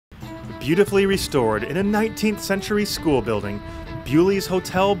Beautifully restored in a 19th century school building, Bewleys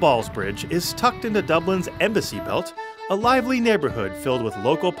Hotel Ballsbridge is tucked into Dublin's Embassy Belt, a lively neighborhood filled with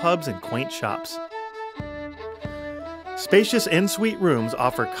local pubs and quaint shops. Spacious en-suite rooms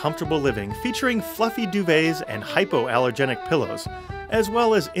offer comfortable living featuring fluffy duvets and hypoallergenic pillows, as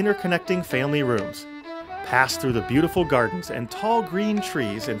well as interconnecting family rooms. Pass through the beautiful gardens and tall green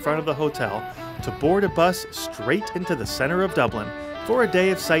trees in front of the hotel to board a bus straight into the center of Dublin for a day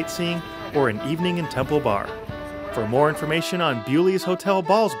of sightseeing or an evening in Temple Bar. For more information on Bewleys Hotel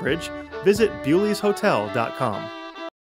Ballsbridge, visit bewleyshotel.com.